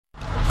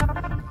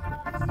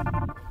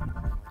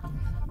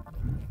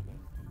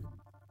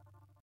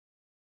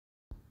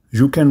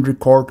You can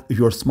record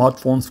your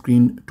smartphone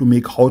screen to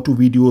make how-to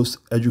videos,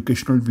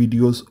 educational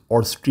videos,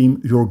 or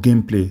stream your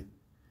gameplay.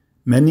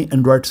 Many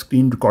Android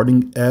screen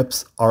recording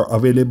apps are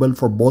available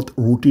for both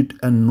rooted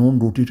and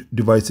non-rooted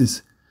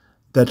devices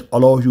that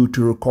allow you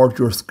to record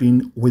your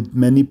screen with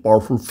many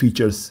powerful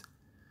features.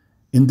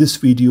 In this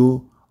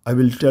video, I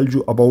will tell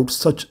you about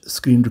such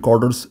screen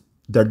recorders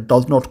that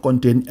does not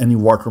contain any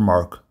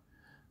watermark.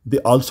 They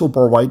also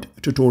provide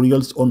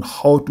tutorials on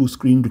how to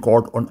screen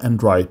record on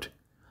Android.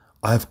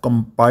 I have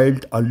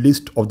compiled a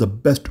list of the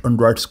best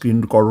Android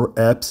screen recorder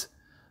apps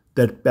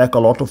that pack a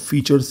lot of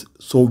features,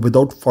 so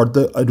without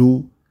further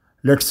ado,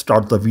 let's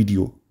start the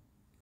video.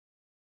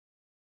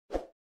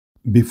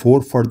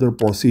 Before further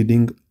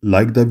proceeding,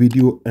 like the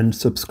video and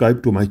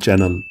subscribe to my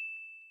channel.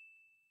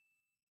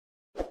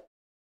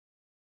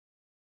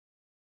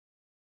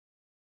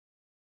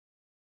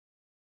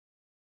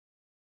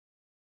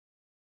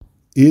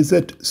 AZ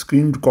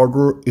Screen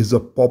Recorder is a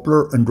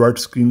popular Android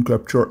screen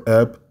capture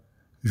app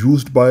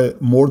used by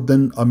more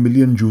than 1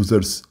 million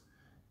users.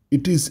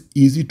 It is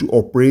easy to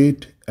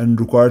operate and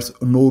requires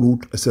no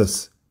root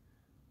access.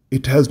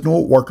 It has no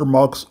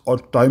watermarks or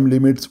time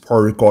limits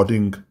for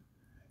recording.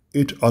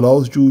 It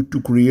allows you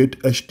to create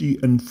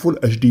HD and Full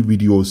HD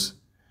videos,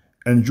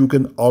 and you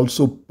can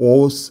also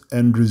pause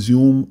and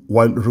resume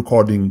while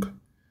recording.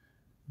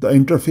 The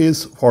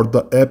interface for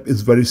the app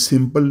is very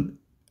simple,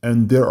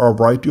 and there are a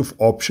variety of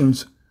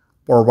options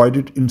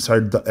provided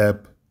inside the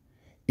app.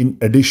 In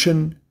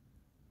addition,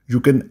 you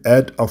can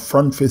add a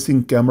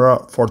front-facing camera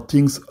for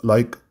things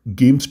like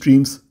game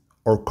streams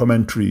or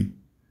commentary.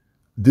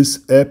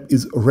 This app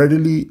is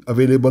readily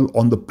available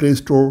on the Play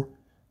Store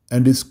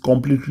and is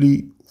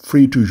completely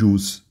free to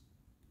use.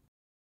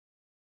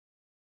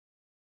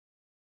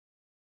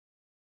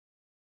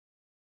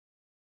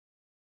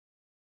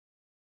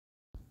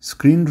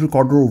 Screen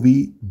Recorder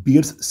V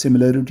bears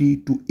similarity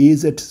to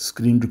AZ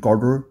Screen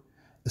Recorder,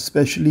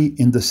 especially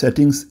in the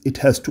settings it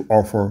has to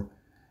offer.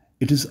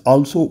 It is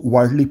also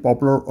widely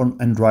popular on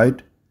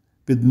Android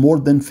with more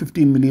than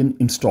 50 million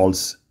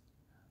installs.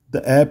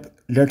 The app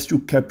lets you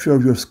capture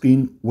your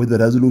screen with a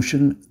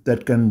resolution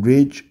that can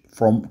range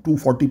from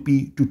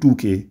 240p to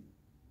 2K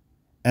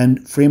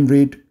and frame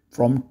rate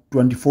from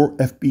 24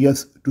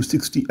 FPS to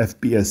 60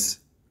 FPS.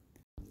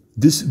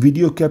 This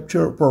video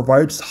capture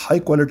provides high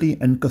quality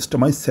and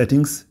customized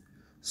settings,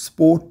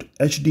 support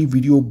HD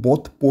video,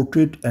 both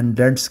portrait and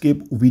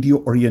landscape video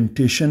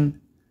orientation.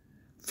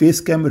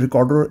 Facecam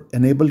recorder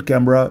enable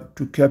camera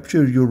to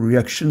capture your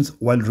reactions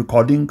while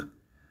recording.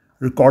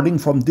 Recording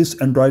from this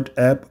Android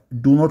app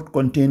do not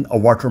contain a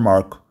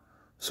watermark,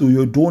 so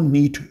you don't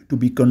need to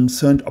be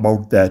concerned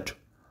about that.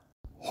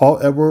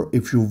 However,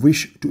 if you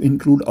wish to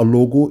include a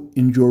logo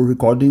in your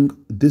recording,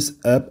 this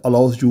app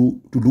allows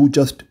you to do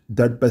just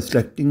that by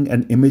selecting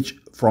an image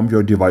from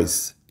your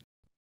device.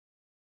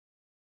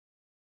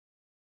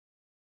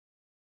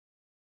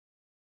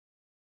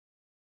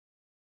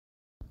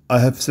 I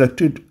have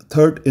selected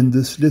third in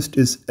this list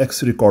is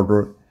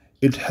XRecorder.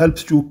 It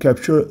helps you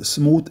capture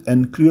smooth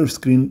and clear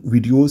screen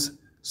videos,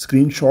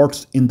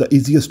 screenshots in the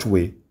easiest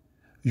way.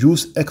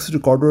 Use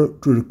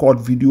XRecorder to record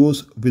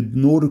videos with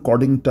no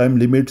recording time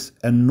limits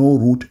and no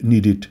root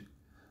needed.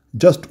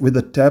 Just with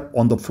a tap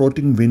on the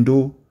floating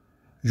window,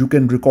 you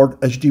can record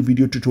HD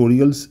video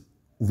tutorials,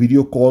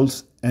 video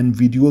calls, and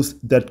videos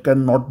that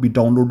cannot be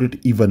downloaded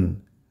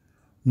even.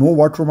 No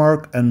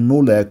watermark and no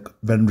lag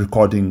when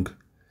recording.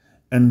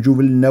 And you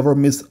will never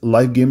miss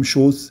live game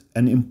shows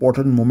and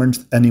important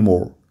moments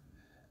anymore.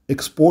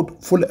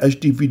 Export Full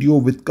HD video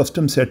with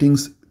custom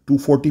settings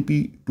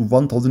 240p to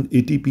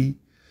 1080p,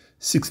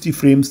 60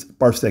 frames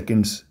per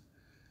second.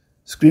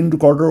 Screen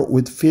Recorder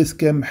with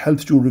Facecam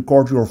helps you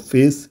record your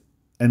face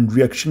and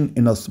reaction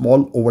in a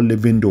small overlay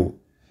window.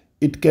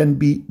 It can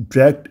be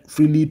dragged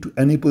freely to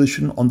any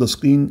position on the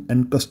screen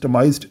and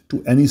customized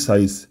to any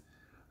size.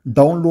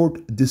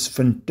 Download this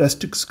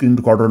fantastic screen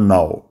recorder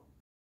now.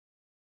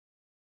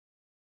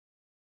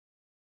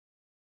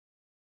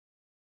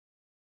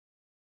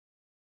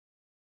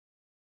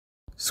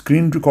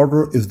 Screen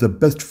Recorder is the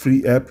best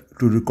free app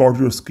to record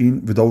your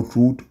screen without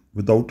root,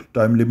 without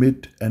time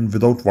limit, and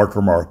without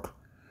watermark.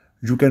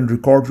 You can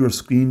record your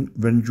screen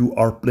when you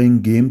are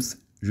playing games.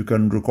 You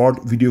can record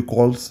video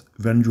calls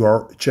when you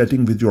are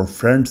chatting with your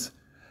friends.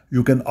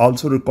 You can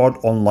also record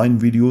online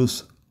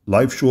videos,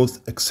 live shows,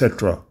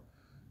 etc.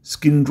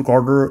 Screen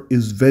Recorder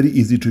is very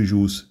easy to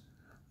use.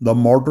 The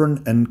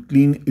modern and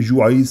clean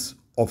UIs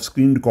of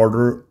Screen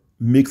Recorder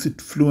makes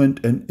it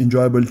fluent and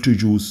enjoyable to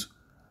use.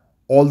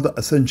 All the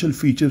essential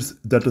features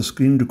that a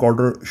screen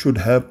recorder should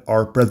have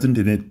are present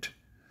in it,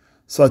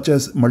 such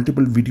as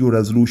multiple video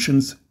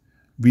resolutions,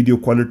 video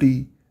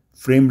quality,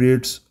 frame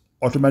rates.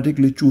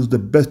 Automatically choose the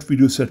best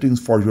video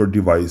settings for your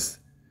device.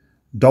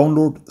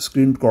 Download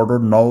Screen Recorder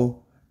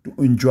now to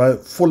enjoy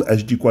full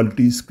HD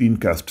quality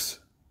screencasts.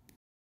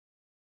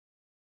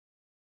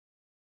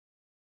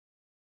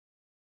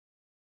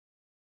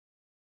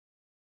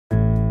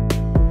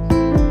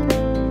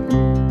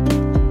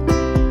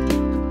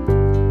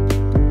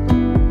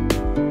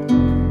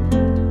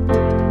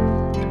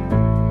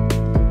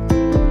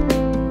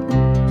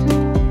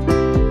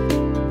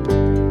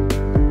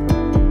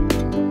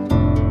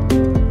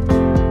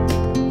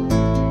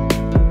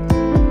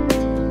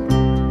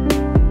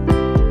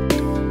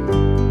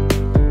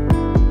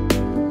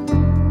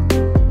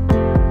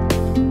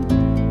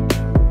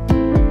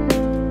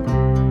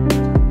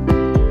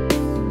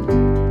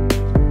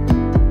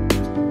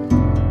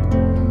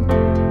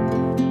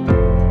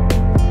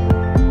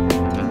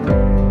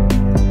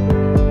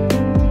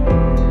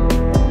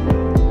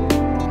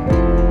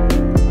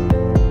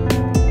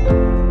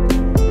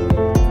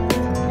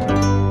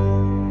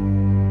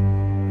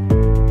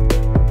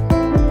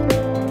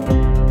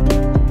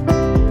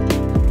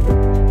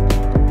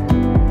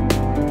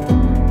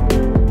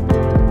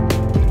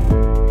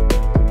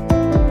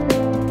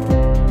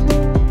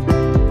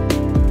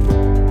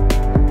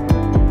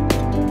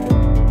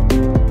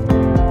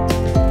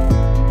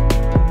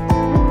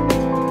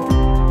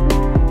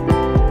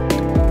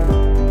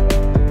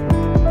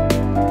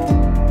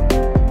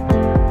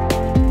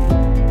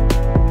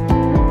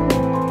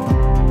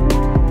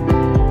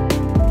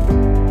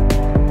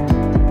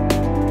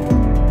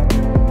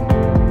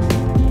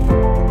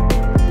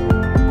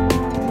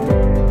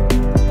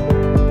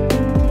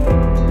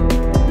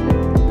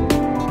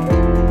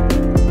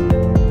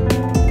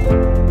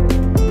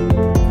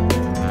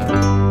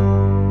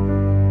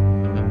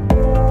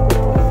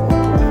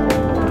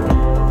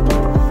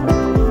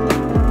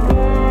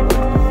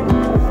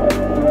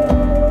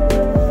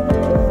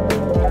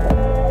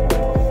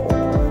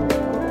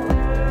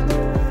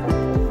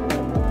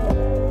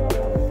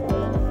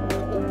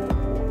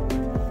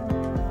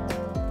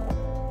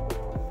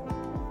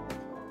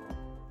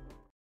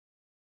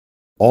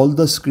 All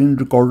the screen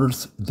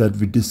recorders that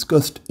we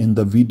discussed in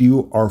the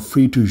video are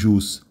free to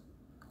use.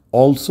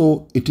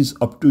 Also, it is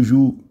up to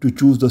you to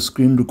choose the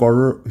screen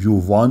recorder you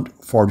want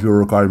for your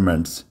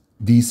requirements.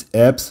 These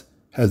apps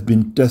have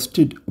been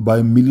tested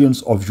by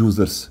millions of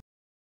users.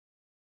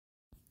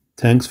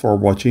 Thanks for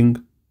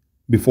watching.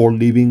 Before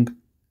leaving,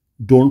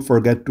 don't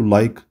forget to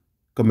like,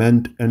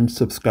 comment and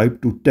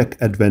subscribe to Tech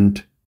Advent.